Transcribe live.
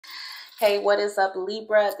Hey, what is up,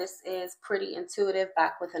 Libra? This is Pretty Intuitive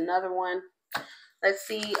back with another one. Let's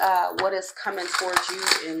see what is coming towards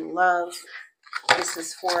you in love. This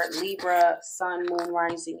is for Libra, Sun, Moon,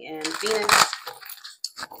 Rising, and Venus.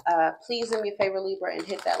 Please do me a favor, Libra, and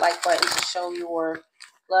hit that like button to show your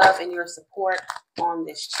love and your support on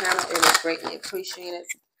this channel. It is greatly appreciated.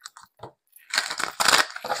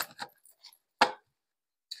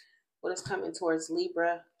 What is coming towards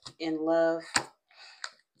Libra in love?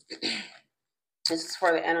 This is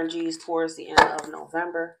for the energies towards the end of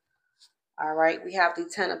November. All right, we have the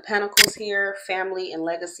 10 of Pentacles here, family and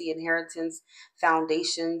legacy, inheritance,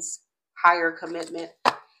 foundations, higher commitment.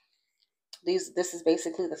 This is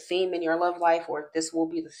basically the theme in your love life, or this will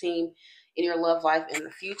be the theme in your love life in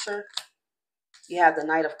the future. You have the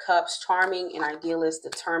Knight of Cups, charming and idealist,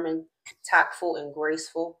 determined, tactful, and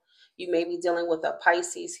graceful. You may be dealing with a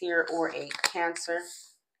Pisces here or a Cancer.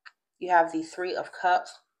 You have the 3 of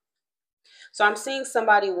Cups. So I'm seeing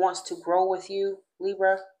somebody wants to grow with you,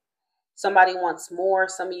 Libra. Somebody wants more.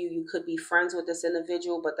 Some of you could be friends with this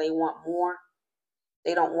individual, but they want more.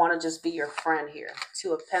 They don't want to just be your friend here.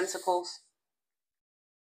 2 of Pentacles.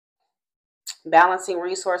 Balancing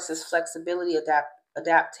resources, flexibility,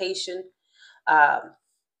 adaptation,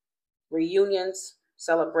 reunions,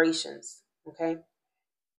 celebrations. Okay.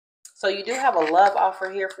 So you do have a love offer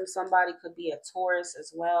here from somebody. Could be a Taurus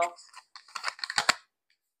as well.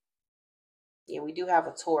 Yeah, we do have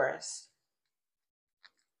a Taurus.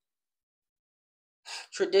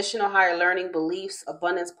 Traditional higher learning beliefs,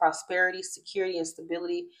 abundance, prosperity, security, and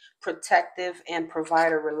stability, protective and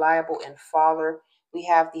provider, reliable, and father. We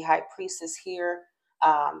have the High Priestess here.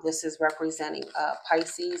 This is representing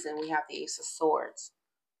Pisces, and we have the Ace of Swords.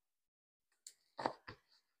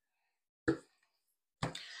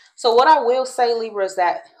 So what I will say, Libra, is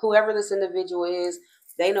that whoever this individual is,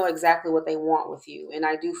 they know exactly what they want with you. And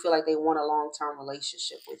I do feel like they want a long-term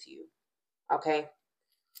relationship with you. Okay?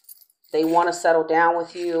 They want to settle down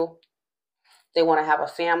with you. They want to have a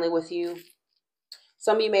family with you.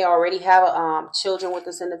 Some of you may already have children with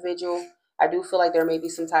this individual. I do feel like there may be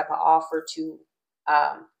some type of offer to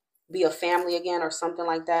be a family again or something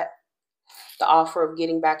like that. The offer of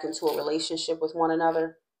getting back into a relationship with one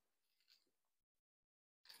another.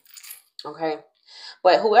 Okay.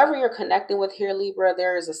 But whoever you're connecting with here, Libra,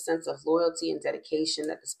 there is a sense of loyalty and dedication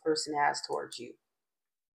that this person has towards you.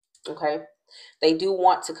 Okay. They do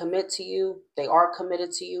want to commit to you. They are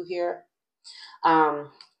committed to you here. Some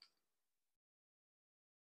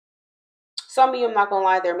of you, I'm not going to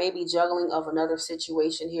lie, there may be juggling of another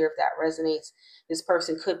situation here if that resonates. This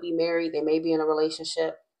person could be married. They may be in a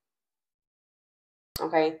relationship.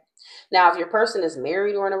 Okay. Now, if your person is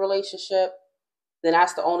married or in a relationship, then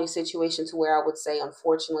that's the only situation to where I would say,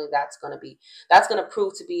 unfortunately, that's going to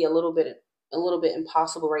prove to be a little bit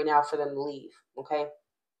impossible right now for them to leave. Okay.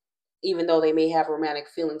 Even though they may have romantic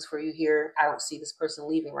feelings for you here, I don't see this person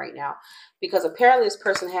leaving right now, because apparently this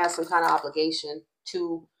person has some kind of obligation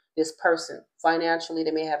to this person. Financially,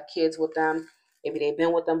 they may have kids with them. Maybe they've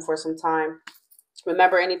been with them for some time.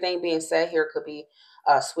 Remember, anything being said here could be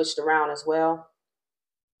switched around as well.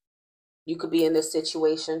 You could be in this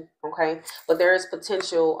situation, okay? But there is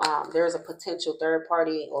potential. There is a potential third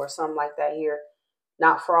party or something like that here.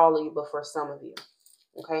 Not for all of you, but for some of you,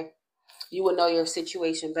 okay? You would know your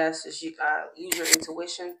situation best as you use your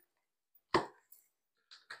intuition.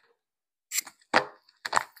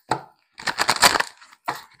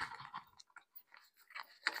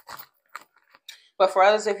 But for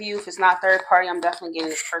others of you, if it's not third party, I'm definitely getting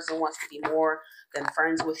this person wants to be more than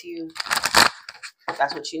friends with you.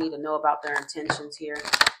 That's what you need to know about their intentions here.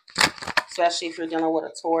 Especially if you're dealing with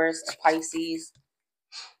a Taurus, a Pisces,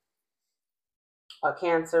 a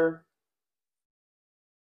Cancer.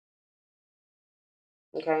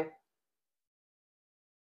 Okay.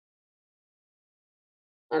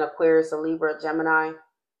 An Aquarius, a Libra, a Gemini. I'm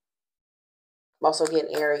also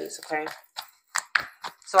getting Aries, okay?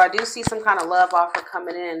 So I do see some kind of love offer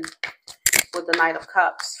coming in with the Knight of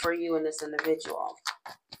Cups for you and this individual.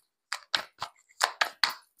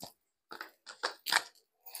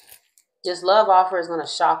 This love offer is going to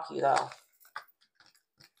shock you, though.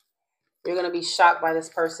 You're going to be shocked by this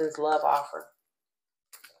person's love offer.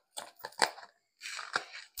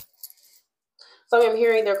 So I'm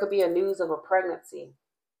hearing there could be a news of a pregnancy.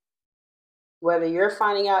 Whether you're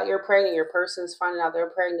finding out you're pregnant, your person's finding out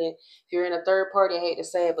they're pregnant. If you're in a third party, I hate to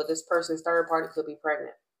say it, but this person's third party could be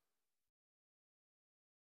pregnant.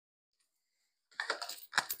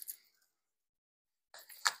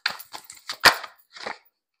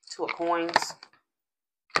 Two of Coins.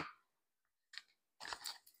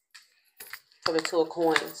 For the Two of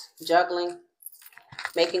Coins. Juggling.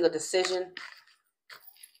 making a decision,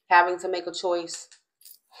 having to make a choice.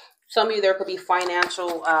 Some of you, there could be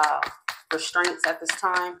financial restraints at this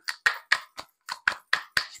time.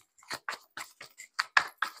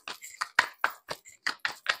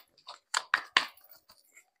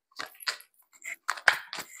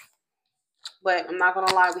 But I'm not going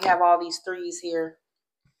to lie, we have all these threes here.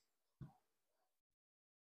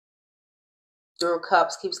 Three of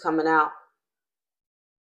Cups keeps coming out.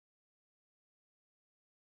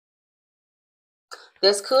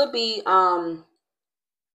 This could be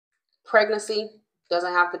pregnancy.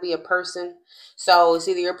 Doesn't have to be a person. So it's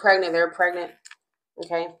either you're pregnant, they're pregnant.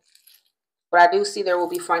 Okay. But I do see there will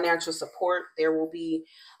be financial support. There will be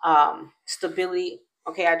stability.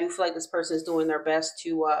 Okay. I do feel like this person is doing their best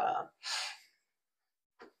to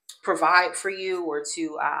provide for you, or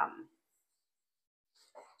to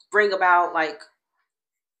bring about like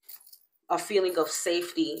a feeling of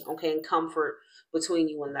safety, okay, and comfort between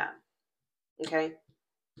you and them. Okay.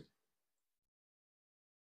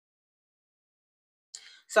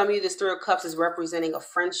 Some of you, this Three of Cups is representing a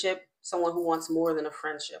friendship, someone who wants more than a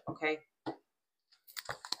friendship, okay?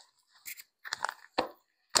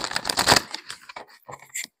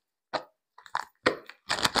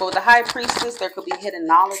 But with the High Priestess, there could be hidden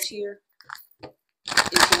knowledge here,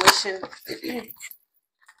 intuition.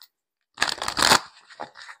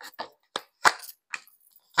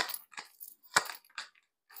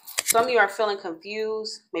 Some of you are feeling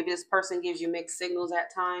confused. Maybe this person gives you mixed signals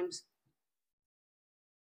at times.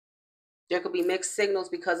 There could be mixed signals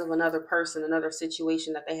because of another person, another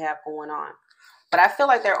situation that they have going on. But I feel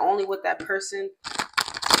like they're only with that person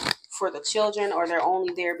for the children, or they're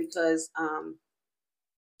only there because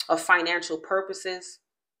of financial purposes.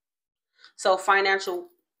 So financial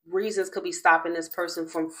reasons could be stopping this person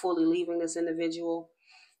from fully leaving this individual.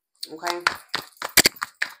 Okay.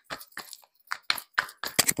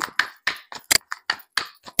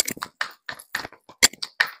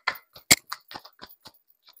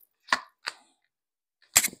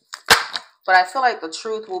 But I feel like the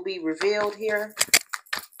truth will be revealed here.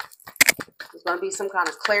 There's going to be some kind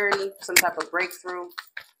of clarity, some type of breakthrough,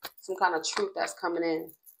 some kind of truth that's coming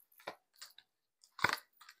in.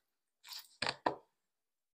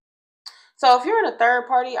 So if you're in a third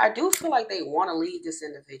party, I do feel like they want to leave this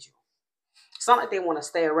individual. It's not like they want to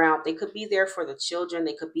stay around. They could be there for the children.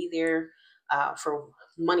 They could be there for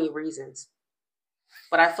money reasons.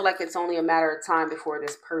 But I feel like it's only a matter of time before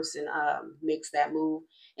this person makes that move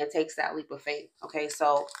and takes that leap of faith. Okay,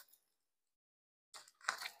 so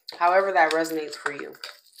however that resonates for you.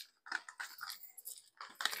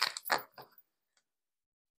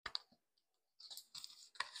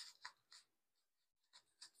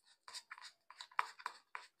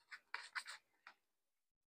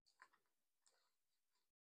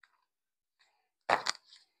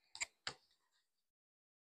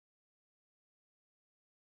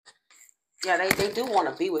 Yeah, they do want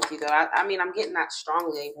to be with you, though. I mean, I'm getting that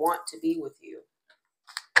strongly. They want to be with you.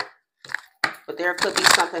 But there could be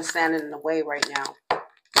something standing in the way right now.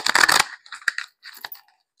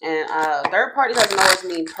 And third party doesn't always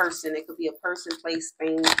mean person. It could be a person, place,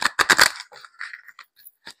 thing.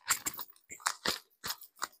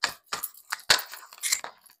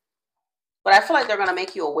 But I feel like they're going to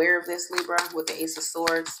make you aware of this, Libra, with the Ace of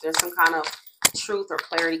Swords. There's some kind of truth or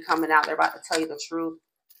clarity coming out. They're about to tell you the truth.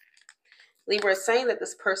 Libra is saying that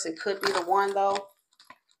this person could be the one, though.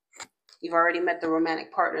 You've already met the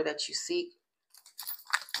romantic partner that you seek.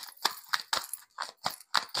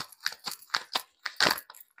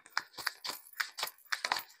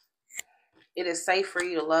 It is safe for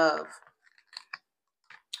you to love.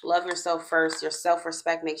 Love yourself first. Your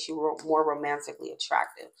self-respect makes you more romantically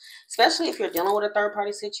attractive. Especially if you're dealing with a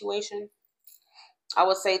third-party situation. I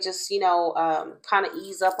would say just, kind of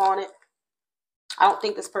ease up on it. I don't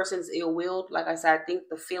think this person's ill-willed. Like I said, I think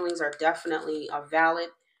the feelings are definitely valid.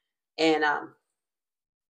 And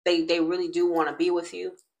they really do want to be with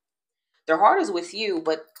you. Their heart is with you,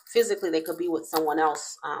 but physically they could be with someone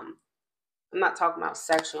else. I'm not talking about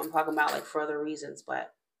sexual. I'm talking about like for other reasons,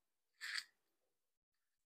 but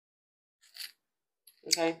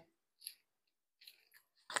okay.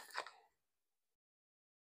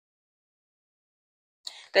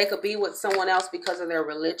 They could be with someone else because of their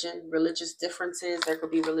religion, religious differences. There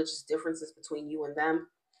could be religious differences between you and them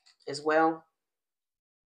as well.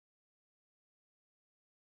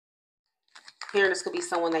 Here, this could be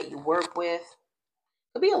someone that you work with.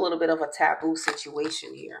 Could be a little bit of a taboo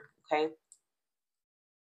situation here, okay?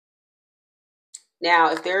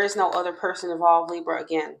 Now, if there is no other person involved, Libra,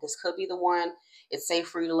 again, this could be the one. It's safe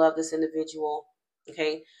for you to love this individual,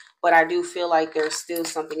 okay? But I do feel like there's still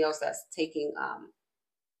something else that's taking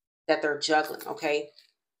that they're juggling, okay?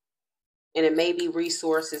 And it may be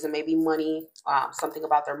resources, it may be money, something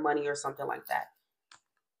about their money or something like that.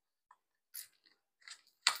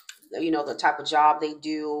 You know, the type of job they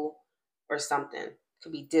do or something.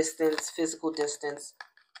 Could be distance, physical distance.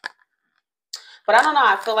 But I don't know.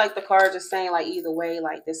 I feel like the cards are saying, like, either way,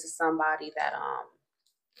 like, this is somebody that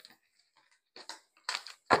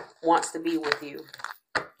wants to be with you.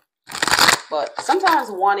 But sometimes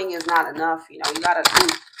wanting is not enough. You know, you gotta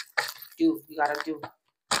do. You gotta do.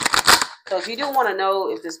 So if you do want to know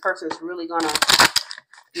if this person is really gonna,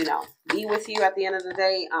 you know, be with you at the end of the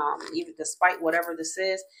day, even despite whatever this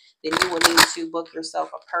is, then you will need to book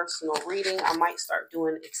yourself a personal reading. I might start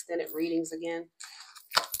doing extended readings again.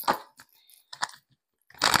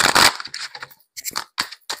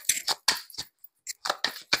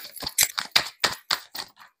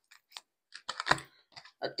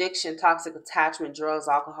 Addiction, toxic attachment, drugs,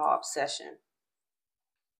 alcohol, obsession.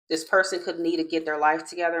 This person could need to get their life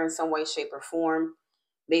together in some way, shape, or form.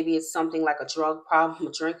 Maybe it's something like a drug problem,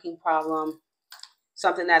 a drinking problem,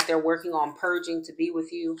 something that they're working on purging to be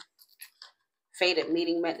with you. Fated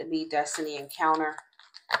meeting, meant to be, destiny encounter.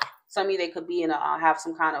 Some of you, they could be in have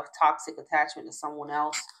some kind of toxic attachment to someone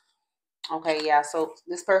else. Okay, yeah, so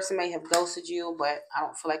this person may have ghosted you, but I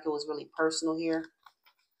don't feel like it was really personal here.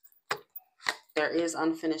 There is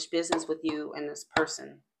unfinished business with you and this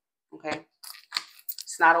person, okay?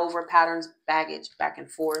 It's not over. Patterns, baggage, back and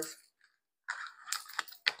forth.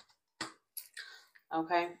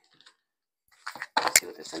 Okay? Let's see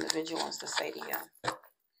what this individual wants to say to you.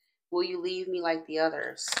 Will you leave me like the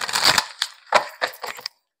others?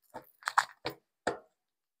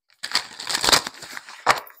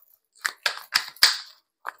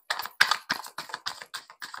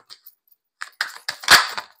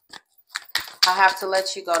 I have to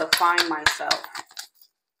let you go to find myself.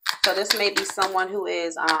 So this may be someone who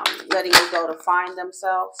is letting you go to find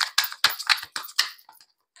themselves,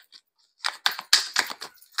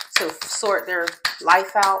 to sort their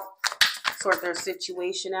life out, sort their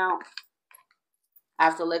situation out. I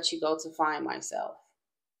have to let you go to find myself.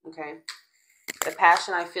 Okay? The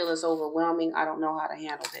passion I feel is overwhelming. I don't know how to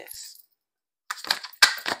handle this.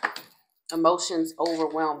 Emotions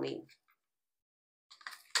overwhelm me.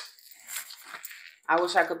 I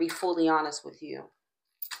wish I could be fully honest with you.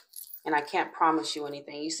 And I can't promise you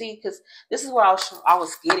anything. You see, because this is what I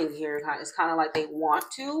was getting here. It's kind of like they want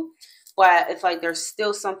to, but it's like there's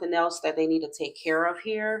still something else that they need to take care of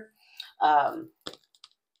here.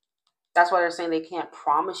 That's why they're saying they can't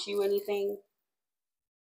promise you anything.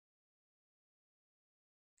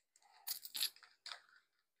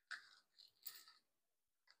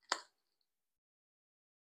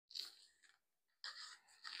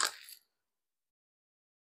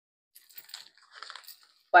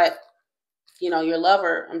 But, you know, your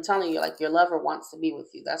lover, I'm telling you, like, your lover wants to be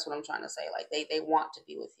with you. That's what I'm trying to say. Like, they want to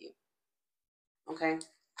be with you. Okay?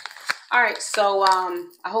 All right, so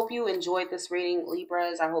I hope you enjoyed this reading,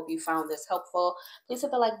 Libras. I hope you found this helpful. Please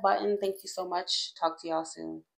hit the like button. Thank you so much. Talk to y'all soon.